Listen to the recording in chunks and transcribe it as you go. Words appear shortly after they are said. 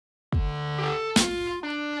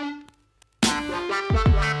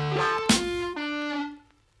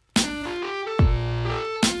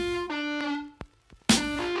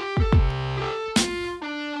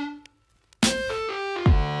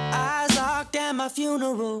at my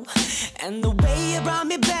funeral. And the way you brought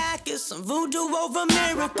me back is some voodoo over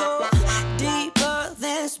miracle. Deeper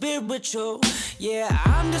than spiritual. Yeah,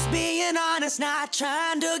 I'm just being honest, not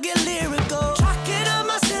trying to get lyrical. Chalking up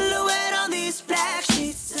my silhouette on these black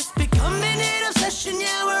sheets. It's becoming an obsession,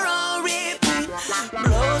 yeah, we're on repeat.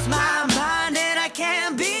 Blows my mind and I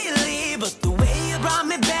can't believe, but the way you brought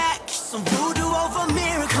me back is some voodoo over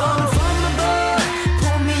miracle. Coming from above,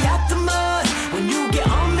 pull me out the mud. When you get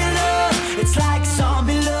on me, love, it's like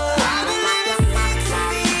zombie love.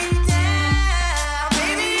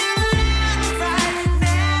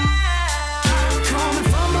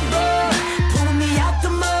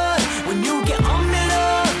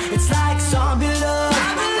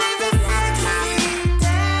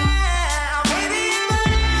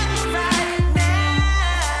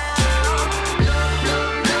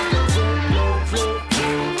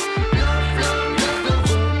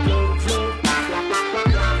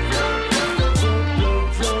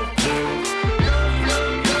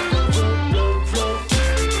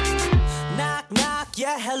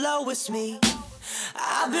 Hello, it's me.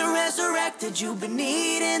 I've been resurrected, you've been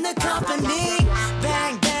needing the company.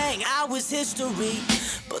 Bang, bang, I was history.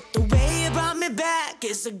 But the way you brought me back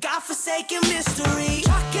is a godforsaken mystery.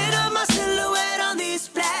 Chalking up my silhouette on these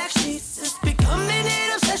black sheets. It's becoming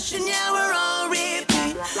an obsession, yeah, we're on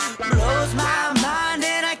repeat. Blows my mind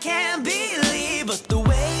and I can't believe, but the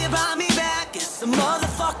way you brought me back is a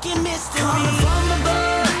motherfucking mystery. Coming from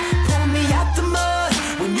above, pull me out the mud.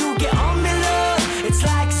 When you get on me, love, it's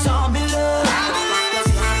like zombie love.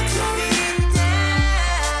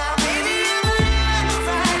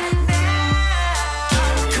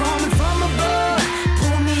 Coming from above,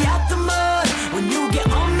 pull me out the mud. When you get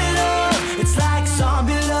on me, love, it's like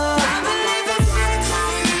zombie love.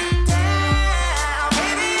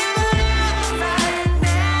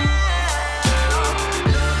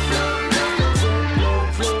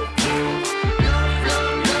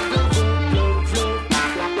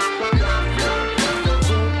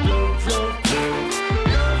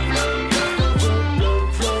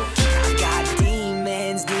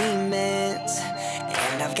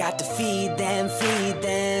 Got to feed them, feed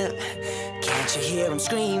them. Can't you hear them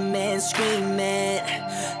screaming, screaming?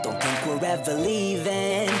 Don't think we're ever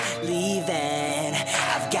leaving, leaving.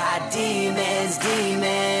 I've got demons,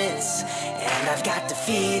 demons, and I've got to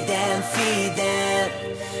feed them, feed them.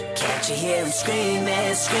 Can't you hear them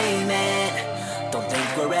screaming, screaming? Don't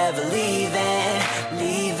think we're ever leaving,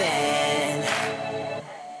 leaving.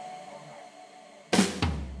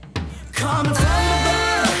 Come on.